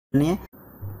নিয়ে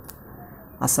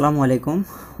আসসালামু আলাইকুম,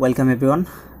 ওয়েলকাম এভরিওয়ান।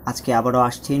 আজকে আবারও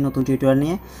আসছি নতুন টিউটোরিয়াল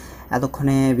নিয়ে।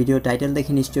 এতক্ষণে ভিডিও টাইটেল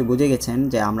দেখে নিশ্চয়ই বুঝে গেছেন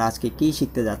যে আমরা আজকে কি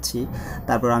শিখতে যাচ্ছি।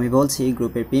 তারপর আমি বলছি,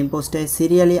 গ্রুপের পিন পোস্টে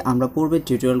সিরিয়ালি আমরা পূর্বের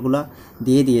টিউটোরিয়ালগুলো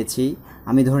দিয়ে দিয়েছি।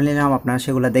 আমি ধরে নিলাম আপনারা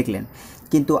সেগুলো দেখলেন,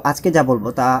 কিন্তু আজকে যা বলবো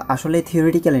তা আসলে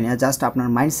থিওরিটিক্যালি না, জাস্ট আপনার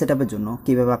মাইন্ড সেটআপের জন্য।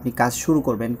 কীভাবে আপনি কাজ শুরু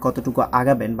করবেন, কতটুকু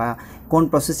আগাবেন বা কোন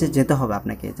প্রসেসে যেতে হবে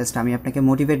আপনাকে, জাস্ট আমি আপনাকে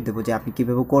মোটিভেট দেবো যে আপনি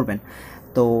কীভাবে করবেন।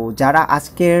 তো যারা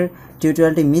আজকের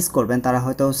টিউটোরিয়ালটি মিস করবেন তারা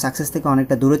হয়তো সাকসেস থেকে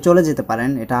অনেকটা দূরে চলে যেতে পারেন,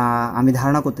 এটা আমি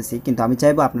ধারণা করতেছি। কিন্তু আমি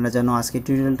চাইবো আপনারা যেন আজকের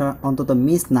টিউটোরিয়ালটা অন্তত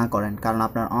মিস না করেন, কারণ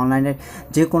আপনার অনলাইনের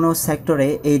যে কোনো সেক্টরে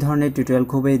এই ধরনের টিউটোরিয়াল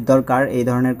খুবই দরকার, এই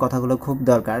ধরনের কথাগুলো খুব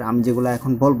দরকার। আমি যেগুলো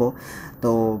এখন বলবো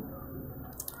তো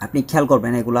আপনি খেয়াল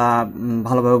করবেন, এগুলা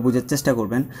ভালোভাবে বোঝার চেষ্টা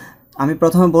করবেন। আমি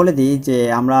প্রথমে বলে দিই যে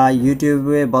আমরা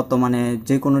ইউটিউবে বর্তমানে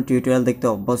যে কোনো টিউটোরিয়াল দেখতে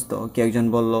অভ্যস্ত। কেউ একজন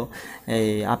বলল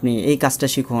আপনি এই কাজটা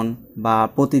শিখুন বা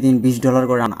প্রতিদিন $20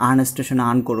 করে আর্ন স্টেশনে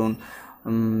আর্ন করুন,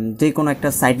 যে কোনো একটা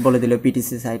সাইট বলে দিল,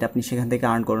 পিটিসি সাইট, আপনি সেখান থেকে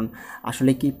আর্ন করুন।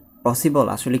 আসলে কি পসিবল,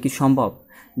 আসলে কি সম্ভব?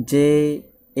 যে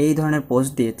এই ধরনের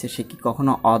পোস্ট দিয়েছে সে কি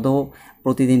কখনো আদৌ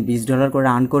প্রতিদিন $20 করে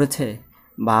আর্ন করেছে?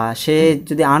 বা সে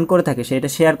যদি আর্ন করে থাকে সে এটা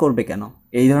শেয়ার করবে কেন?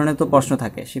 এই ধরনের তো প্রশ্ন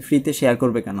থাকে। সে ফ্রিতে শেয়ার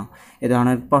করবে কেন? এই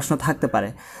ধরনের প্রশ্ন থাকতে পারে।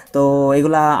 তো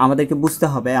এগুলা আমাদেরকে বুঝতে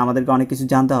হবে, আমাদেরকে অনেক কিছু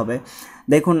জানতে হবে।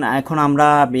 দেখুন, এখন আমরা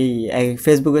এই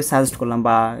ফেসবুকে সার্চ করলাম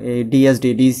বা এই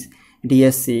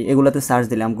ডিএসসি এগুলোতে সার্চ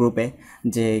দিলাম গ্রুপে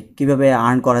যে কিভাবে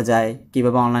আর্ন করা যায়,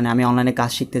 কিভাবে আমি অনলাইনে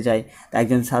কাজ শিখতে চাই। তা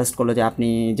একজন সাজেস্ট করলো যে আপনি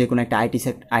যে কোনো একটা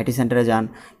আইটি সেন্টারে যান।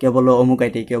 কেউ বললো অমুক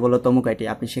আইটি, কেউ বললো তমুক আইটি।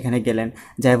 আপনি সেখানে গেলেন,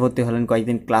 যাই ভর্তি হলেন,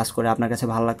 কয়েকদিন ক্লাস করে আপনার কাছে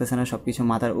ভালো লাগতেছে না, সব কিছু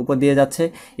মাথার উপর দিয়ে যাচ্ছে।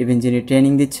 ইভেন যিনি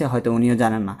ট্রেনিং দিচ্ছে হয়তো উনিও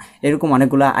জানেন না। এরকম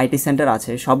অনেকগুলো আইটি সেন্টার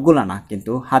আছে, সবগুলো না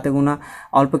কিন্তু হাতে গোনা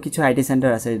অল্প কিছু আইটি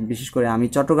সেন্টার আছে। বিশেষ করে আমি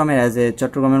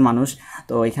চট্টগ্রামের মানুষ।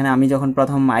 তো এখানে আমি যখন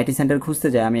প্রথম আইটি সেন্টার খুঁজতে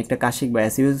যাই, আমি একটা কাজ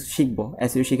শিখবো,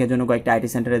 এসইউ শিখার জন্য কয়েকটা আইটি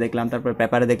সেন্টারে দেখলাম, তারপর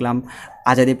পেপারে দেখলাম,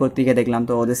 আজাদি পত্রিকা দেখলাম।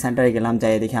 তো ওদের সেন্টারে গেলাম,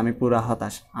 যাই দেখি আমি পুরো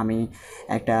হতাশ। আমি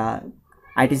একটা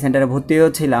আইটি সেন্টারে ভর্তিও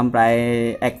ছিলাম, প্রায়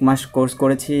 1 মাস কোর্স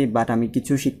করেছি, বাট আমি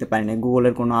কিছু শিখতে পারিনি।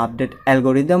 গুগলের কোনো আপডেট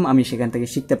অ্যালগোরিদম আমি সেখান থেকে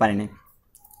শিখতে পারিনি।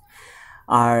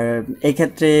 আর এই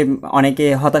ক্ষেত্রে অনেকে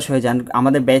হতাশ হয়ে যান।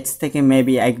 আমাদের ব্যাচ থেকে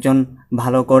মেবি একজন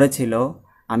ভালো করেছিল,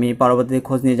 আমি পরবর্তীতে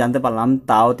খোঁজ নিয়ে জানতে পারলাম।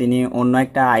 তাও তিনি অন্য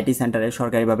একটা আইটি সেন্টারে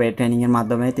সরকারিভাবে ট্রেনিংয়ের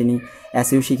মাধ্যমে তিনি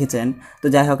এসইউ শিখেছেন। তো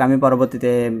যাই হোক, আমি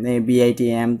পরবর্তীতে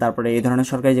বিআইটিএম তারপরে এই ধরনের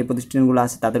সরকারি যে প্রতিষ্ঠানগুলো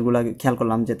আছে তাদেরগুলো খেয়াল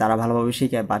করলাম যে তারা ভালোভাবে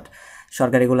শিখায়, বাট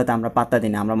সরকারিগুলোতে আমরা পাত্তা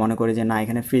দিই না। আমরা মনে করি যে না,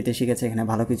 এখানে ফ্রিতে শিখেছে, এখানে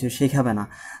ভালো কিছু শেখাবে না।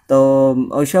 তো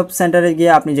ওইসব সেন্টারে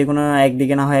গিয়ে আপনি যে কোনো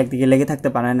একদিকে না হয় একদিকে লেগে থাকতে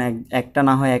পারেন, একটা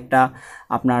না হয় একটা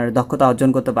আপনার দক্ষতা অর্জন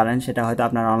করতে পারেন, সেটা হয়তো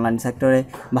আপনার অনলাইন সেক্টরে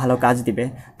ভালো কাজ দিবে।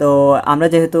 তো আমরা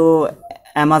যেহেতু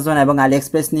অ্যামাজন এবং আলি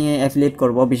এক্সপ্রেস নিয়ে অ্যাফিলিয়েট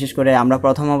করব, বিশেষ করে আমরা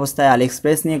প্রথম অবস্থায় আলি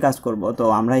এক্সপ্রেস নিয়ে কাজ করব। তো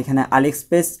আমরা এখানে আলি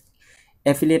এক্সপ্রেস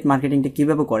অ্যাফিলিয়েট মার্কেটিংটা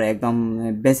কীভাবে করে একদম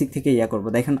বেসিক থেকে করব।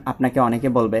 দেখেন, আপনাকে অনেকে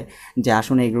বলবে যে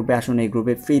আসুন এই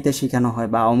গ্রুপে ফ্রিতে শেখানো হয়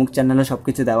বা অমুক চ্যানেলে সব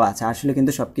কিছু দেওয়া আছে। আসলে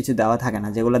কিন্তু সব কিছু দেওয়া থাকে না,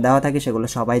 যেগুলো দেওয়া থাকে সেগুলো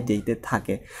সবাই দিতে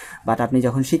থাকে। বাট আপনি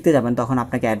যখন শিখতে যাবেন তখন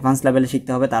আপনাকে অ্যাডভান্স লেভেলে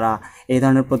শিখতে হবে। তারা এই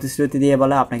ধরনের প্রতিশ্রুতি দিয়ে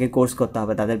বলে আপনাকে কোর্স করতে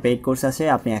হবে। তাদের পেইড কোর্স আছে,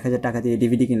 আপনি 1000 টাকা দিয়ে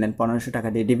ডিভিডি কিনলেন, 1500 টাকা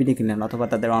দিয়ে ডিভিডি কিনলেন, অথবা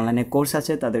তাদের অনলাইনে কোর্স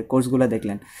আছে, তাদের কোর্সগুলো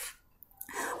দেখলেন।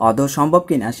 আদৌ সম্ভব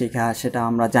কি না শেখা সেটা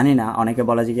আমরা জানি না। অনেকে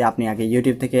বলে যে কি আপনি আগে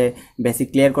ইউটিউব থেকে বেসিক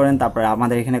ক্লিয়ার করেন, তারপরে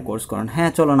আমাদের এখানে কোর্স করেন। হ্যাঁ,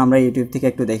 চলুন আমরা ইউটিউব থেকে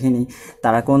একটু দেখে নিই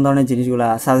তারা কোন ধরনের জিনিসগুলো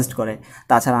সাজেস্ট করে।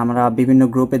 তাছাড়া আমরা বিভিন্ন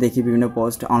গ্রুপে দেখি বিভিন্ন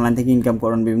পোস্ট, অনলাইন থেকে ইনকাম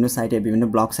করুন, বিভিন্ন সাইটে, বিভিন্ন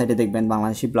ব্লগ সাইটে দেখবেন,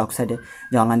 বাংলাদেশি ব্লগ সাইটে,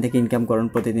 যে অনলাইন থেকে ইনকাম করুন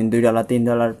প্রতিদিন $2,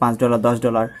 $3, $5,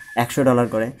 $10, $100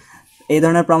 করে। এই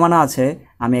ধরনের প্রমাণও আছে।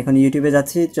 আমি এখন ইউটিউবে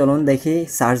যাচ্ছি, চলুন দেখি,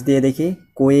 সার্চ দিয়ে দেখি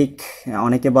কুইক,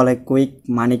 অনেকে বলে কুইক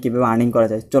মানি কীভাবে আর্নিং করা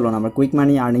যায়। চলুন আমরা কুইক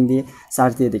মানি আর্নিং দিয়ে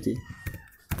সার্চ দিয়ে দেখি।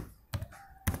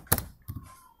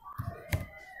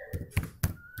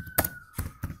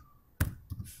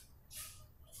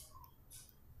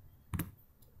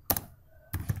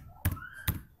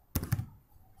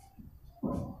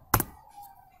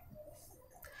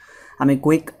 আমি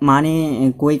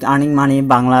quick earning money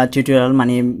Bangla tutorial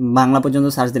মানে বাংলা পর্যন্ত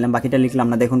সার্চ দিলাম, বাকিটা লিখলাম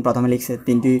না। দেখুন, প্রথমে লিখছে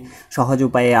 3টি সহজ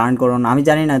উপায়ে আর্ন করুন। আমি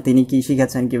জানি না তিনি কি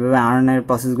শিখাচ্ছেন, কীভাবে আর্নের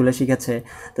প্রসেসগুলো শিখাচ্ছে।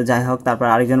 তো যাই হোক, তারপর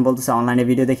আরেকজন বলতেছে অনলাইনে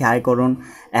ভিডিও দেখে আয় করুন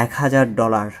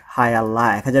 $1000। হায় আল্লাহ,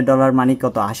 $1000 মানে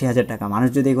কত? 80,000 টাকা। মানুষ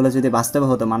যদি এগুলো যদি বাস্তবে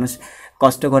হতো, মানুষ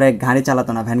কষ্ট করে গাড়ি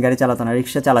চালাতো না, ভ্যান গাড়ি চালাতো না,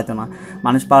 রিক্সা চালাতো না,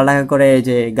 মানুষ পড়ালেখা করে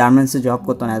যে গার্মেন্টসে জব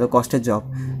করতো না, এত কষ্টের জব।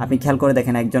 আপনি খেয়াল করে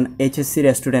দেখেন, একজন এইচএসসির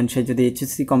স্টুডেন্ট, সে যদি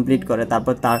এইচএসসি কমপ্লিট করে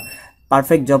তারপর তার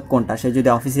পারফেক্ট জব কোনটা? সে যদি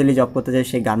অফিসিয়ালি জব করতে যায়,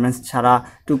 সে গার্মেন্টস ছাড়া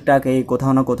টুকটাক এই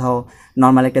কোথাও না কোথাও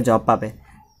নর্মাল একটা জব পাবে।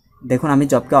 দেখুন আমি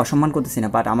জবকে অসম্মান করতেছি না,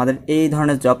 বাট আমাদের এই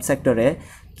ধরনের জব সেক্টরে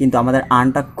কিন্তু আমাদের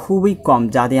আর্নটা খুবই কম,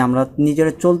 যা দিয়ে আমরা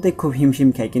নিজেরা চলতে খুব হিমশিম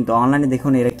খাই। কিন্তু অনলাইনে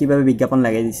দেখুন এরা কীভাবে বিজ্ঞাপন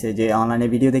লাগিয়ে দিচ্ছে যে অনলাইনে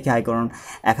ভিডিও দেখে আয় করুন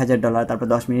 $1000, তারপর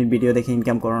 10 মিনিট ভিডিও দেখে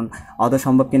ইনকাম করুন। অত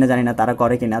সম্ভব কিনা জানি না, তারা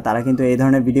করে কিনা, তারা কিন্তু এই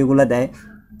ধরনের ভিডিওগুলো দেয়।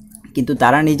 কিন্তু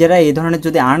তারা নিজেরা এই ধরনের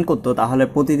যদি আর্ন করতো, তাহলে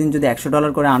প্রতিদিন যদি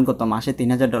 $100 করে আর্ন করতো, মাসে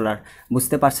 $3000,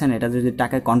 বুঝতে পারছেন এটা যদি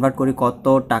টাকায় কনভার্ট করি কত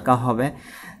টাকা হবে।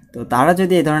 তো তারা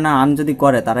যদি এই ধরনের আর্ন যদি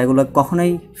করে, তারা এগুলো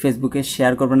কখনোই ফেসবুকে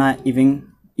শেয়ার করবে না, ইভিন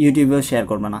ইউটিউবেও শেয়ার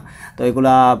করবে না। তো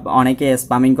এগুলা অনেকে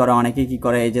স্প্যামিং করে, অনেকে কী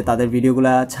করে, এই যে তাদের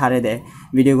ভিডিওগুলো ছাড়ে দেয়,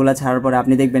 ভিডিওগুলো ছাড়ার পরে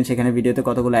আপনি দেখবেন সেখানে ভিডিওতে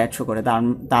কতগুলো অ্যাড শো করে।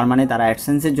 তার মানে তারা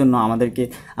অ্যাডসেন্সের জন্য আমাদেরকে,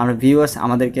 আমরা ভিউয়ার্স,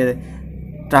 আমাদেরকে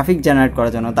ট্রাফিক জেনারেট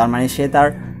করার জন্য, তার মানে সে তার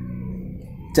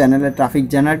চ্যানেলে ট্রাফিক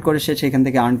জেনারেট করে সে সেখান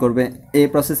থেকে আর্ন করবে। এই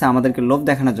প্রসেসে আমাদেরকে লোভ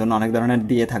দেখানোর জন্য অনেক ধরনের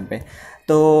দিয়ে থাকবে।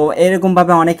 তো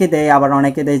এরকমভাবে অনেকে দেয়, আবার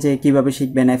অনেকে দেয় যে কীভাবে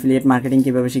শিখবেন, অ্যাফিলিয়েট মার্কেটিং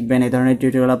কীভাবে শিখবেন, এই ধরনের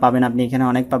টিউটোরিয়াল পাবেন আপনি এখানে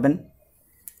অনেক পাবেন,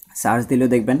 সার্চ দিলেও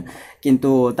দেখবেন। কিন্তু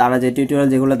তারা যে টিউটোরিয়াল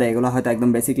যেগুলো দেয় এগুলো হয়তো একদম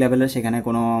বেসিক লেভেলের, সেখানে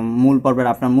কোনো মূল পর্বের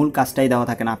আপনার মূল কাজটাই দেওয়া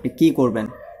থাকে না, আপনি কী করবেন,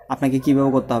 আপনাকে কীভাবে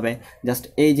করতে হবে, জাস্ট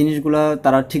এই জিনিসগুলো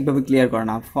তারা ঠিকভাবে ক্লিয়ার করে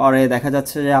না। পরে দেখা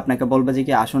যাচ্ছে যে আপনাকে বলবে যে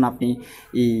কি আসুন আপনি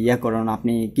ইয়ে করুন,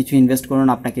 আপনি কিছু ইনভেস্ট করুন,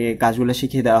 আপনাকে কাজগুলো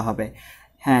শিখিয়ে দেওয়া হবে।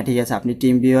 হ্যাঁ ঠিক আছে, আপনি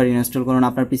টিম ভিউয়ার ইনস্টল করুন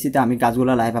আপনার পিসিতে, আমি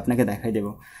কাজগুলো লাইভ আপনাকে দেখাই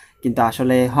দেবো। কিন্তু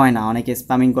আসলে হয় না, অনেকে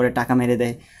স্প্যামিং করে টাকা মেরে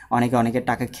দেয়, অনেকের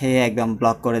টাকা খেয়ে একদম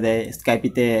ব্লক করে দেয়,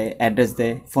 স্কাইপিতে অ্যাড্রেস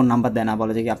দেয়, ফোন নাম্বার দেয় না,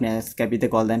 বলে যে কি আপনি স্কাইপিতে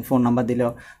কল দেন, ফোন নাম্বার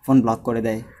দিলেও ফোন ব্লক করে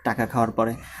দেয় টাকা খাওয়ার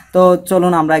পরে। তো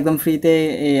চলুন আমরা একদম ফ্রিতে,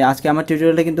 আজকে আমার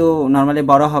টিউটোরিয়ালটা কিন্তু নর্মালি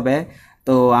বড় হবে,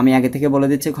 তো আমি আগে থেকে বলে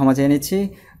দিচ্ছি, ক্ষমা চেয়ে নিচ্ছি।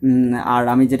 আর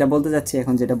আমি যেটা বলতে যাচ্ছি,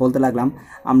 এখন যেটা বলতে লাগলাম,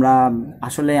 আমরা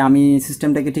আসলে আমি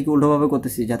সিস্টেমটাকে ঠিক উল্টোভাবে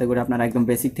করতেছি যাতে করে আপনারা একদম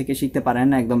বেসিক থেকে শিখতে পারেন।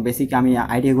 একদম বেসিক আমি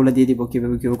আইডিয়াগুলো দিয়ে দিব,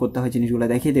 কীভাবে করতে হয় জিনিসগুলো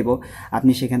দেখিয়ে দেবো,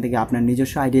 আপনি সেখান থেকে আপনার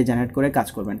নিজস্ব আইডিয়া জেনারেট করে কাজ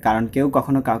করবেন। কারণ কেউ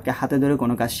কখনো কাউকে হাতে ধরে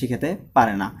কোনো কাজ শিখাতে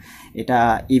পারে না, এটা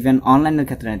ইভেন অনলাইনের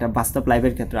ক্ষেত্রে, এটা বাস্তব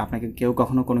লাইভের ক্ষেত্রে আপনাকে কেউ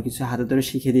কখনো কোনো কিছু হাতে ধরে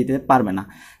শিখিয়ে দিতে পারবে না,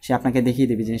 সে আপনাকে দেখিয়ে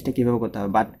দেবে জিনিসটা কীভাবে করতে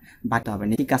হবে। বাট বাড়তে হবে,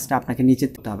 এই কাজটা আপনাকে নিজে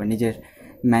করতে হবে, নিজের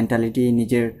মেন্টালিটি,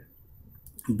 নিজের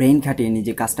ব্রেন খাটিয়ে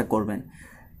নিজে কাজটা করবেন।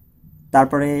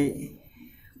 তারপরে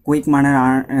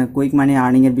কুইক মানি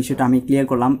আর্নিংয়ের বিষয়টা আমি ক্লিয়ার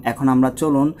করলাম। এখন আমরা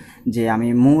চলুন যে আমি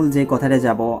মূল যে কথাটা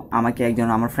যাব, আমাকে একজন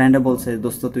আমার ফ্রেন্ডে বলছে,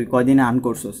 দোস্ত তুই কয়দিনে আর্ন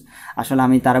করছিস। আসলে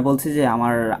আমি তারা বলছি যে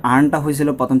আমার আর্নটা হয়েছিল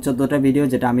প্রথম 14টা ভিডিও,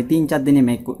 যেটা আমি 3-4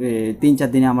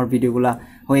 দিনে আমার ভিডিওগুলো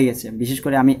হয়ে গেছে। বিশেষ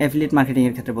করে আমি অ্যাফিলিয়েট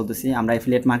মার্কেটিংয়ের ক্ষেত্রে বলতেছি, আমরা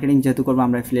অ্যাফিলিয়েট মার্কেটিং যেহেতু করবো,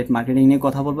 আমরা অ্যাফিলিয়েট মার্কেটিং নিয়ে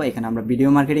কথা বলবো। এখানে আমরা ভিডিও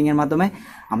মার্কেটিংয়ের মাধ্যমে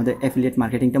আমাদের অ্যাফিলিয়েট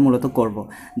মার্কেটিংটা মূলত করব,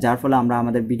 যার ফলে আমরা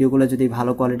আমাদের ভিডিওগুলো যদি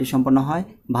ভালো কোয়ালিটি সম্পন্ন হয়,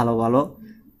 ভালো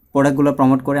প্রোডাক্টগুলো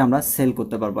প্রমোট করে আমরা সেল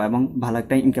করতে পারবো এবং ভালো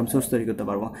একটা ইনকাম সোর্স তৈরি করতে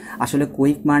পারবো। আসলে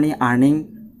কুইক মানি আর্নিং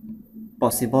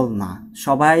পসিবল না।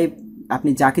 সবাই, আপনি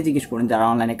যাকে জিজ্ঞেস করুন যারা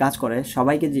অনলাইনে কাজ করে,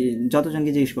 সবাইকে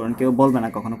যতজনকে জিজ্ঞেস করুন, কেউ বলবে না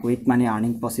কখনো কুইক মানি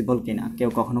আর্নিং পসিবল কিনা, কেউ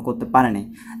কখনো করতে পারেনি।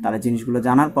 তারা জিনিসগুলো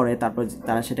জানার পরে তারপর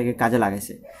তারা সেটাকে কাজে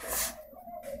লাগাইছে।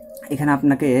 এখানে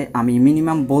আপনাকে আমি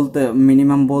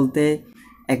মিনিমাম বলতে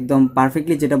একদম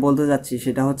পারফেক্টলি যেটা বলতে যাচ্ছি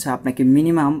সেটা হচ্ছে, আপনাকে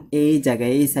মিনিমাম এই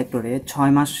জায়গায়, এই সেক্টরে 6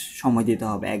 মাস সময় দিতে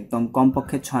হবে, একদম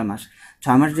কমপক্ষে 6 মাস।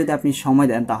 6 মাস যদি আপনি সময়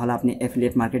দেন, তাহলে আপনি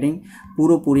অ্যাফিলিয়েট মার্কেটিং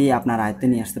পুরোপুরি আপনার আয়ত্তে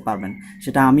নিয়ে আসতে পারবেন।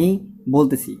 সেটা আমি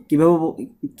বলতেছি,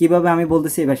 কীভাবে আমি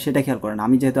বলতেছি এবার সেটা খেয়াল করেন।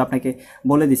 আমি যেহেতু আপনাকে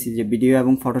বলে দিছি যে ভিডিও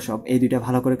এবং ফটোশপ এই দুইটা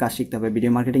ভালো করে কাজ শিখতে হবে,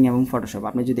 ভিডিও মার্কেটিং এবং ফটোশপ,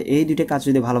 আপনি যদি এই দুইটা কাজ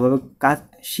যদি ভালোভাবে কাজ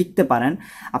শিখতে পারেন,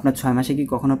 আপনার 6 মাসে কি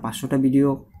কখনো 500টা ভিডিও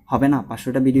হবে না?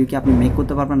 500টা ভিডিও কি আপনি মেক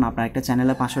করতে পারবেন না? আপনার একটা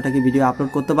চ্যানেলে 500টা কি ভিডিও আপলোড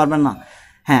করতে পারবেন না?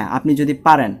 হ্যাঁ, আপনি যদি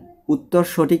পারেন, উত্তর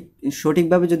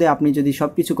সঠিকভাবে আপনি যদি সব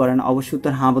কিছু করেন, অবশ্যই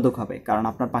উত্তর হাঁ-বোধক হবে। কারণ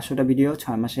আপনার 500টা ভিডিও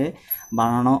 6 মাসে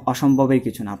বানানো অসম্ভবের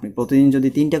কিছু না। আপনি প্রতিদিন যদি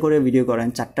 3টা করে ভিডিও করেন,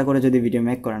 4টা করে যদি ভিডিও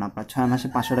মেক করেন, আপনার 6 মাসে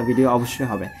 500টা ভিডিও অবশ্যই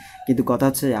হবে। কিন্তু কথা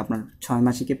হচ্ছে আপনার 6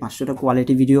 মাসে কি 500টা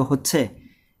কোয়ালিটি ভিডিও হচ্ছে?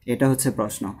 এটা হচ্ছে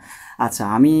প্রশ্ন। আচ্ছা,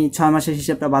 আমি 6 মাসের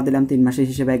হিসেবটা বাদ দিলাম, 3 মাসের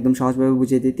হিসেবে একদম সহজভাবে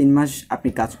বুঝিয়ে দিই। 3 মাস আপনি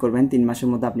কাজ করবেন, 3 মাসের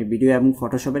মধ্যে আপনি ভিডিও এবং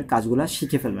ফটোশপের কাজগুলো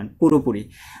শিখে ফেলবেন পুরোপুরি।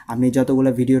 আপনি যতগুলো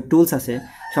ভিডিও টুলস আছে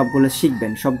সবগুলো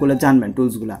শিখবেন, সবগুলো জানবেন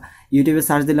টুলসগুলো। ইউটিউবে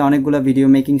সার্চ দিলে অনেকগুলো ভিডিও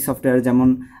মেকিং সফটওয়্যার, যেমন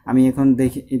আমি এখন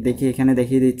দেখি এখানে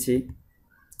দেখিয়ে দিচ্ছি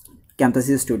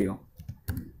ক্যাম্পাসি স্টুডিও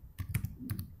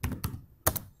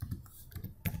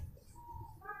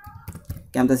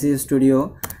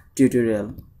টিউটোরিয়াল।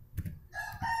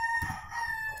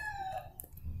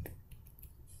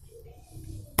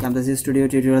 ক্যাম্পাসি স্টুডিও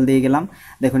টিউটোরিয়াল দিয়ে গেলাম।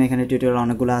 দেখুন এখানে টিউটোরিয়াল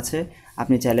অনেকগুলো আছে,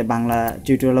 আপনি চাইলে বাংলা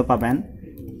টিউটোরিয়ালও পাবেন।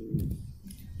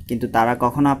 কিন্তু তারা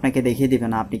কখনো আপনাকে দেখিয়ে দিবে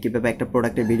না আপনি কীভাবে একটা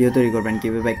প্রোডাক্টের ভিডিও তৈরি করবেন,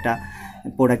 কীভাবে একটা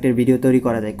প্রোডাক্টের ভিডিও তৈরি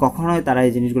করা যায়। কখনোই তারা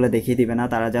এই জিনিসগুলো দেখিয়ে দিবে না,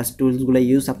 তারা জাস্ট টুলসগুলো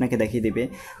আপনাকে দেখিয়ে দিবে।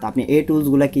 তো আপনি এই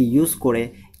টুলসগুলোকে ইউজ করে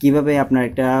কীভাবে আপনার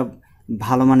একটা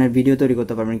ভালো মানের ভিডিও তৈরি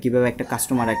করতে পারবেন, কীভাবে একটা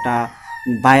কাস্টমার, একটা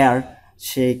বায়ার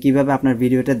সে কিভাবে আপনার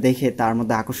ভিডিওটা দেখে তার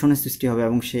মধ্যে আকর্ষণের সৃষ্টি হবে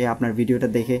এবং সে আপনার ভিডিওটা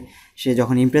দেখে সে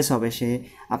যখন ইমপ্রেস হবে সে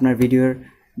আপনার ভিডিওর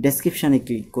ডেসক্রিপশানে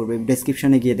ক্লিক করবে,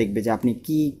 ডেসক্রিপশানে গিয়ে দেখবে যে আপনি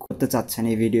কি করতে চাচ্ছেন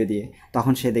এই ভিডিও দিয়ে,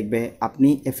 তখন সে দেখবে আপনি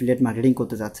অ্যাফিলিয়েট মার্কেটিং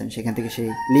করতে চাচ্ছেন, সেখান থেকে সেই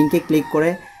লিঙ্কে ক্লিক করে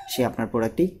সে আপনার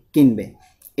প্রোডাক্টটি কিনবে।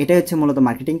 এটাই হচ্ছে মূলত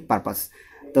মার্কেটিং পারপাস।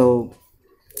 তো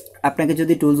আপনাকে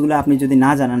যদি টুলসগুলো আপনি যদি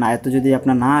না জানেন, আয়ত্ত যদি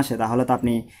আপনার না আসে, তাহলে তো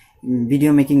আপনি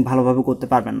ভিডিও মেকিং ভালোভাবে করতে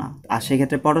পারবেন না। আর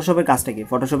সেক্ষেত্রে ফটোশপের কাজটা কি,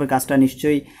 ফটোশপের কাজটা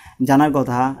নিশ্চয়ই জানার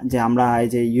কথা যে আমরা এই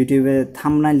যে ইউটিউবে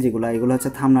থাম্বনেইল যেগুলো, এগুলো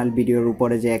হচ্ছে থাম্বনেইল, ভিডিওর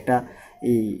উপরে যে একটা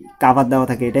এই কাভার দেওয়া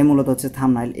থাকে, এটাই মূলত হচ্ছে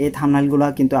থাম্বনেইল। এই থাম্বনেইলগুলো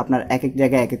কিন্তু আপনার এক এক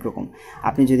জায়গায় এক এক রকম।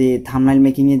 আপনি যদি থাম্বনেইল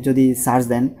মেকিংয়ের যদি search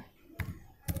then,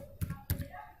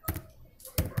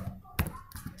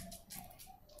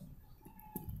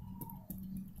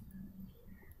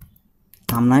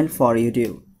 thumbnail for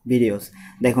YouTube videos,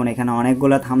 দেখুন এখানে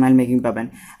অনেকগুলো থাম্বনেইল মেকিং পাবেন।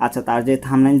 আচ্ছা, তার যে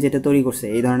থাম্বনেইল যেটা তৈরি করছে,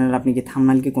 এই ধরনের আপনি কি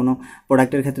থাম্বনেইল কি কোনো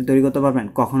প্রোডাক্টের ক্ষেত্রে তৈরি করতে পারবেন?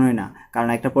 কখনোই না, কারণ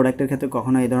একটা প্রোডাক্টের ক্ষেত্রে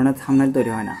কখনো এই ধরনের থাম্বনেইল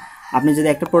তৈরি হয় না। আপনি যদি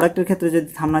একটা প্রোডাক্টের ক্ষেত্রে যদি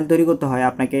থাম্বনেইল তৈরি করতে হয়,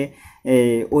 আপনাকে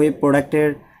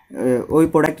ওই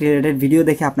প্রোডাক্ট রিলেটেড ভিডিও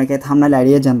দেখে আপনাকে থাম্বনেইল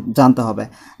আইডিয়া জানতে হবে।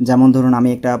 যেমন ধরুন আমি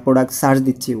একটা প্রোডাক্ট সার্চ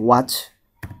দিচ্ছি, ওয়াচ,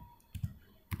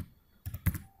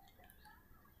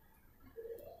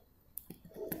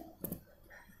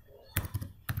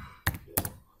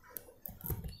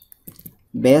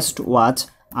 বেস্ট ওয়াচ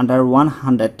আন্ডার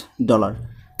 $100,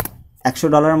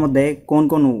 $100 মধ্যে কোন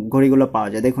কোন ঘড়িগুলো পাওয়া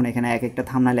যায়। দেখুন এখানে এক একটা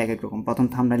থাম্বনেইল এক এক রকম, প্রথম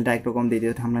থাম্বনেইলটা একরকম,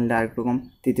 দ্বিতীয় থাম্বনেইলটা আরেক রকম,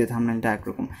 তৃতীয় থাম্বনেইলটা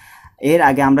একরকম। এর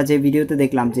আগে আমরা যে ভিডিওতে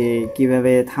দেখলাম যে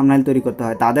কীভাবে থাম্বনেইল তৈরি করতে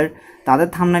হয়, তাদের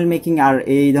থাম্বনেইল মেকিং আর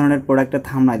এই ধরনের প্রোডাক্টের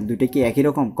থাম্বনেইল দুটো কি একই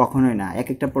রকম? কখনোই না। এক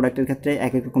একটা প্রোডাক্টের ক্ষেত্রে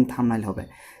এক এক রকম থাম্বনেইল হবে,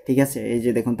 ঠিক আছে। এই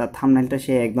যে দেখুন তার থাম্বনেইলটা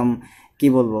সে একদম কি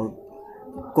বলবো,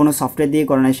 কোনো সফটওয়্যার দিয়ে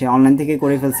করে না, সে অনলাইন থেকে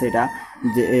করে ফেলছে এটা,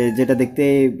 যেটা দেখতে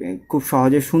খুব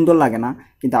সহজে সুন্দর লাগে না,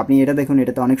 কিন্তু আপনি এটা দেখুন,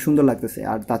 এটাতে অনেক সুন্দর লাগতেছে।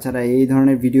 আর তাছাড়া এই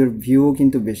ধরনের ভিডিওর ভিউও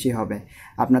কিন্তু বেশি হবে।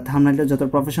 আপনার থাম্বনেইলটা যত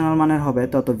প্রফেশনাল মানের হবে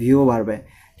তত ভিউও বাড়বে,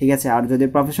 ঠিক আছে। আর যদি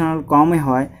প্রফেশনাল কমই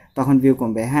হয় তখন ভিউ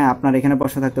কমবে। হ্যাঁ, আপনার এখানে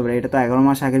প্রশ্ন থাকতে পারে, এটা তো 11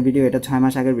 মাস আগের ভিডিও, এটা 6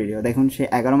 মাস আগের ভিডিও। দেখুন সে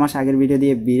 11 মাস আগের ভিডিও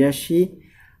দিয়ে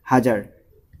 82,000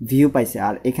 ভিউ পাইছে,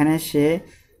 আর এখানে সে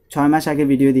 6 মাস আগের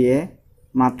ভিডিও দিয়ে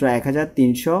মাত্র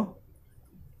 1,300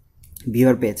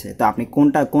 ভিউয়ার পেয়েছে। তো আপনি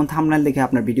কোন থাম্বনেইল দেখে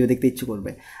আপনার ভিডিও দেখতে ইচ্ছে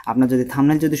করবে? আপনার যদি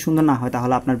থাম্বনেইল যদি সুন্দর না হয়,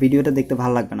 তাহলে আপনার ভিডিওটা দেখতে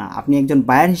ভালো লাগবে না। আপনি একজন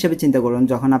বায়ার হিসেবে চিন্তা করুন,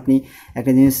 যখন আপনি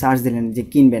একটা জিনিস সার্চ দিলেন যে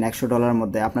কিনবেন $100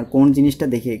 মধ্যে, আপনার কোন জিনিসটা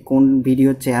দেখে, কোন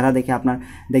ভিডিওর চেহারা দেখে আপনার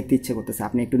দেখতে ইচ্ছে করতেছে,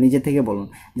 আপনি একটু নিজে থেকে বলুন।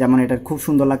 যেমন এটা খুব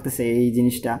সুন্দর লাগতেছে এই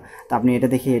জিনিসটা, তো আপনি এটা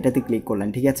দেখে এটাতে ক্লিক করলেন,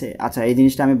 ঠিক আছে। আচ্ছা, এই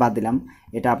জিনিসটা আমি বাদ দিলাম,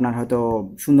 এটা আপনার হয়তো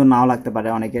সুন্দর নাও লাগতে পারে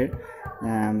অনেকের।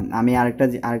 আমি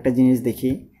আরেকটা জিনিস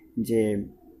দেখি যে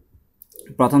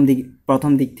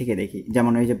প্রথম দিক থেকে দেখি,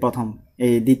 যেমন ওই যে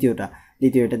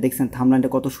দ্বিতীয়টা দেখছেন থাম্বনেইলটা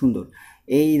কত সুন্দর।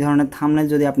 এই ধরনের থাম্বনেইল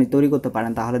যদি আপনি তৈরি করতে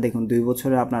পারেন, তাহলে দেখুন 2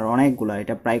 বছরে আপনার অনেকগুলো,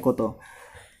 এটা প্রায় কত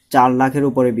 4 লাখের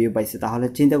উপরে ভিউ পাইছে। তাহলে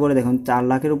চিন্তা করে দেখুন, 4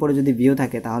 লাখের উপরে যদি ভিউ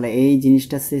থাকে, তাহলে এই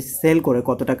জিনিসটা সেল করে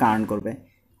কত টাকা আর্ন করবে,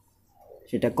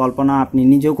 সেটা কল্পনা আপনি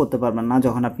নিজেও করতে পারবেন না।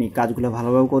 যখন আপনি কাজগুলো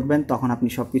ভালোভাবে করবেন, তখন আপনি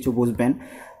সব কিছু বুঝবেন।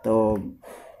 তো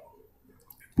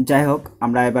যাই হোক,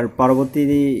 আমরা এবার পরবর্তী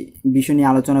বিষয় নিয়ে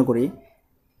আলোচনা করি।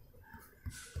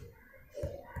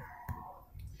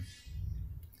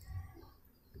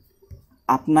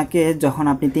 আপনাকে যখন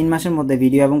আপনি 3 মাসের মধ্যে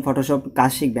ভিডিও এবং ফটোশপ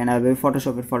কাজ শিখবেন, আর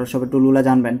ফটোশপের টুলগুলো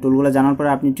জানবেন, টুলগুলো জানার পরে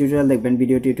আপনি টিউটোরিয়াল দেখবেন,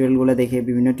 ভিডিও টিউটোরিয়ালগুলো দেখে,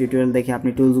 বিভিন্ন টিউটোরিয়াল দেখে আপনি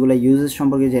টুলসগুলো ইউজেস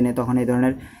সম্পর্কে জেনে তখন এই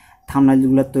ধরনের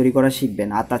থাম্বনেইলগুলো তৈরি করা শিখবেন।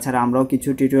 আর তাছাড়া আমরাও কিছু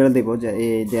টিউটোরিয়াল দেবো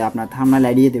যে আপনার থাম্বনেইল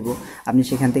আইডিয়া দেবো, আপনি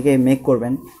সেখান থেকে মেক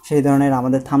করবেন, সেই ধরনের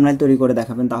আমাদের থাম্বনেইল তৈরি করে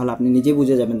দেখাবেন। তাহলে আপনি নিজেই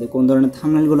বুঝে যাবেন যে কোন ধরনের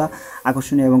থাম্বনেইলগুলো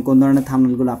আকর্ষণীয় এবং কোন ধরনের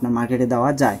থাম্বনেইলগুলো আপনার মার্কেটে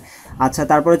দেওয়া যায়। আচ্ছা,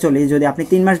 তারপরে চলি, যদি আপনি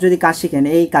 3 মাস যদি কাজ শিখেন,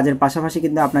 এই কাজের পাশাপাশি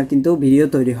কিন্তু আপনার কিন্তু ভিডিও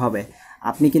তৈরি হবে।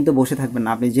 আপনি কিন্তু বসে থাকবেন না।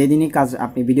 আপনি যেদিনই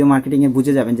আপনি ভিডিও মার্কেটিংয়ে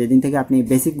বুঝে যাবেন, যেদিন থেকে আপনি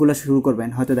বেসিকগুলো শুরু করবেন,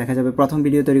 হয়তো দেখা যাবে প্রথম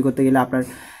ভিডিও তৈরি করতে গেলে আপনার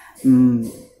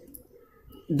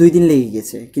 2 দিন লেগে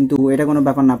গেছে, কিন্তু এটা কোনো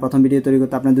ব্যাপার না। প্রথম ভিডিও তৈরি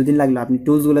করতে আপনার 2 দিন লাগলো, আপনি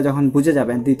টুলসগুলো যখন বুঝে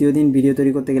যাবেন, দ্বিতীয় দিন ভিডিও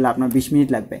তৈরি করতে গেলে আপনার 20 মিনিট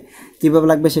লাগবে। কীভাবে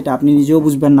লাগবে সেটা আপনি নিজেও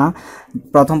বুঝবেন না।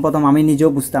 প্রথম আমি নিজেও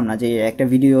বুঝতাম না যে একটা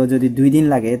ভিডিও যদি 2 দিন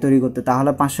লাগে তৈরি করতে,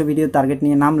 তাহলে 500 ভিডিও টার্গেট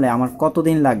নিয়ে নামলে আমার কত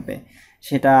দিন লাগবে,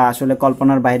 সেটা আসলে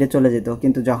কল্পনার বাইরে চলে যেত।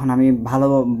 কিন্তু যখন আমি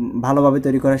ভালোভাবে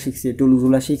তৈরি করা শিখছি,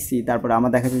 টুলগুলো শিখছি, তারপরে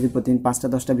আমার দেখা যায় যে প্রতিদিন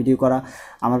 5টা-10টা ভিডিও করা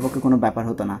আমার পক্ষে কোনো ব্যাপার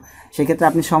হতো না। সেক্ষেত্রে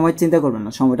আপনি সময় চিন্তা করবেন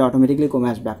না, সময়টা অটোমেটিকলি কমে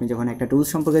আসবে। আপনি যখন একটা টুলস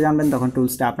সম্পর্কে জানবেন, তখন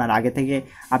টুলসটা আপনার আগে থেকে,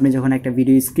 আপনি যখন একটা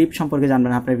ভিডিও স্ক্রিপ্ট সম্পর্কে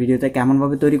জানবেন, আপনার ভিডিওটা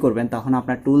কেমনভাবে তৈরি করবেন, তখন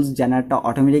আপনার টুলস জানারটা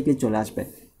অটোমেটিকলি চলে আসবে।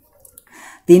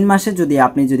 3 মাসে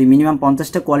আপনি যদি মিনিমাম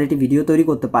 50টা কোয়ালিটি ভিডিও তৈরি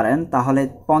করতে পারেন, তাহলে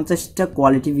 50টা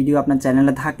কোয়ালিটি ভিডিও আপনার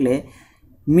চ্যানেলে থাকলে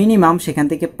মিনিমাম সেখান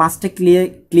থেকে 5টা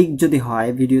ক্লিক যদি হয়,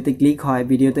 ভিডিওতে ক্লিক হয়,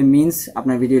 ভিডিওতে মিনস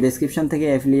আপনার ভিডিও ডেসক্রিপশন থেকে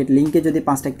অ্যাফিলিয়েট লিঙ্কে যদি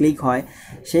 5টা ক্লিক হয়,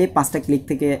 সেই 5টা ক্লিক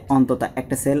থেকে অন্তত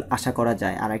একটা সেল আশা করা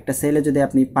যায়। আর একটা সেলে যদি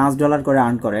আপনি $5 করে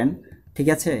আর্ন করেন, ঠিক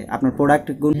আছে, আপনার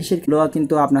প্রোডাক্টগুলো নিশেরগুলো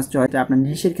কিন্তু আপনার চয়েস, আপনার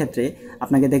নিশের ক্ষেত্রে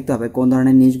আপনাকে দেখতে হবে কোন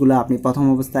ধরনের নিশগুলো আপনি প্রথম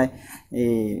অবস্থায়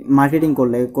মার্কেটিং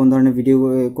করলে, কোন ধরনের ভিডিও,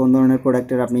 কোন ধরনের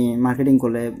প্রোডাক্টের আপনি মার্কেটিং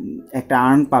করলে একটা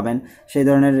আর্ন পাবেন, সেই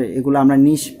ধরনের এগুলো আমরা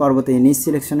নিশ পর্বতে নিশ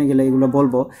সিলেকশনে গেলে এগুলো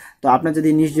বলবো। তো আপনার যদি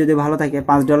নিশ যদি ভালো থাকে,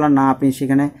 $5 না, আপনি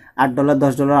সেখানে $8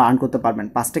 $10 আর্ন করতে পারবেন।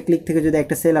 5টা ক্লিক থেকে যদি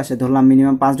একটা সেল আসে, ধরলাম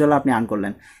মিনিমাম $5 আপনি আর্ন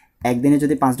করলেন, একদিনে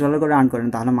যদি $5 করে আর্ন করেন,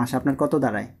 তাহলে মাসে আপনার কত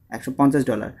দাঁড়ায়?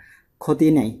 $150। ক্ষতি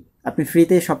নেই, আপনি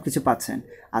ফ্রিতে সব কিছু পাচ্ছেন।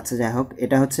 আচ্ছা যাই হোক,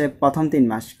 এটা হচ্ছে প্রথম 3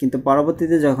 মাস, কিন্তু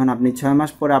পরবর্তীতে যখন আপনি 6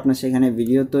 মাস পরে আপনার সেখানে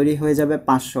ভিডিও তৈরি হয়ে যাবে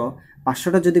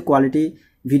 500টা যদি কোয়ালিটি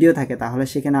ভিডিও থাকে, তাহলে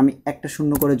সেখানে আমি একটা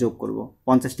শূন্য করে যোগ করব,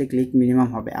 50টা ক্লিক মিনিমাম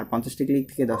হবে। আর 50টা ক্লিক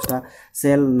থেকে 10টা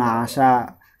সেল না আসা,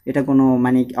 এটা কোনো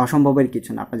মানে অসম্ভবের কিছু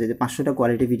না। আপনার যদি 500টা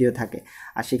কোয়ালিটি ভিডিও থাকে,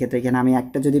 আর সেক্ষেত্রে এখানে আমি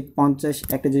একটা যদি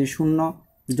শূন্য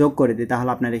যোগ করে দিই, তাহলে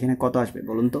আপনার এখানে কত আসবে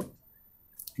বলুন তো?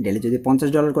 ডেলি যদি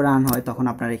 $50 করে আর্ন হয়, তখন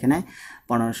আপনার এখানে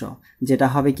 1500, যেটা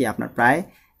হবে কি আপনার প্রায়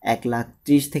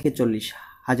 1,30,000 থেকে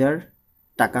 40,000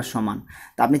 টাকার সমান।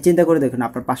 তো আপনি চিন্তা করে দেখুন,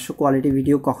 আপনার 500 কোয়ালিটি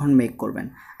ভিডিও কখন মেক করবেন?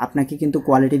 আপনাকে কিন্তু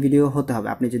কোয়ালিটি ভিডিও হতে হবে।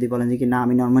 আপনি যদি বলেন যে কি না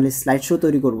আমি নর্মালি স্লাইড শো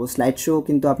তৈরি করব, স্লাইড শো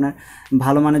কিন্তু আপনার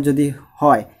ভালো মানের যদি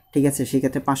হয়, ঠিক আছে,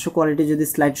 সেক্ষেত্রে 500 কোয়ালিটি যদি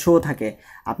স্লাইড শো থাকে,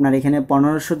 আপনার এখানে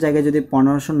 1500 জায়গায় যদি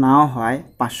 1500 নাও হয়,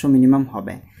 500 মিনিমাম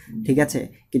হবে, ঠিক আছে।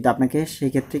 কিন্তু আপনাকে সেই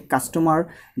ক্ষেত্রে কাস্টমার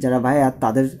যারা ভাইয়া,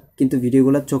 তাদের কিন্তু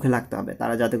ভিডিওগুলো চোখে লাগতে হবে,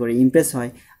 তারা যাতে করে ইমপ্রেস হয়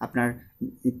আপনার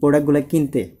প্রোডাক্টগুলো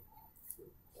কিনতে,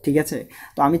 ঠিক আছে।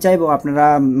 তো আমি চাইবো আপনারা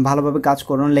ভালোভাবে কাজ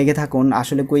করুন, লেগে থাকুন।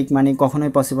 আসলে কুইক মানি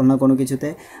কখনোই পসিবল না কোনো কিছুতে।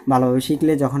 ভালোভাবে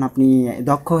শিখলে যখন আপনি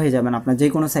দক্ষ হয়ে যাবেন আপনার যে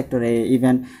কোনো সেক্টরে,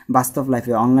 ইভেন বাস্তব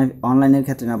লাইফে, অনলাইনের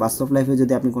ক্ষেত্রে না, বাস্তব লাইফে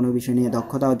যদি আপনি কোনো বিষয় নিয়ে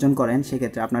দক্ষতা অর্জন করেন,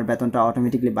 সেক্ষেত্রে আপনার বেতনটা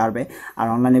অটোমেটিকলি বাড়বে। আর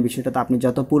অনলাইনের বিষয়টা তো আপনি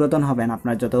যত পুরাতন হবেন,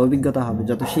 আপনার যত অভিজ্ঞতা হবে,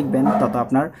 যত শিখবেন, তত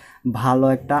আপনার ভালো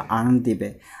একটা আর্ন দিবে।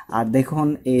 আর দেখুন,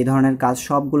 এই ধরনের কাজ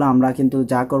সবগুলো আমরা কিন্তু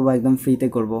যা করব একদম ফ্রিতে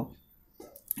করব,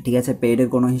 ঠিক আছে, পেইডের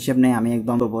কোনো হিসেব নেই। আমি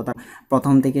একদম করবো তার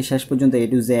প্রথম থেকে শেষ পর্যন্ত A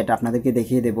to Z আপনাদেরকে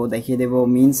দেখিয়ে দেবো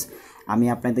মিনস আমি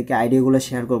আপনাদেরকে আইডিয়াগুলো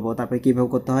শেয়ার করব, তারপরে কীভাবে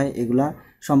করতে হয় এগুলা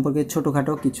সম্পর্কে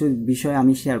ছোটোখাটো কিছু বিষয়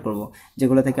আমি শেয়ার করব,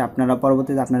 যেগুলো থেকে আপনারা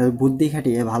পরবর্তীতে আপনারা বুদ্ধি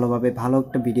খাটিয়ে ভালোভাবে ভালো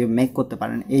একটা ভিডিও মেক করতে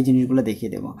পারেন, এই জিনিসগুলো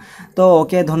দেখিয়ে দেবো। তো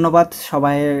ওকে, ধন্যবাদ,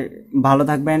 সবাই ভালো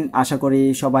থাকবেন। আশা করি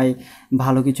সবাই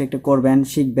ভালো কিছু একটা করবেন,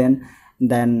 শিখবেন,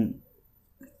 দেন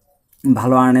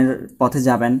ভালো আর্নের পথে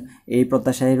যাবেন, এই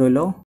প্রত্যাশাই রইল।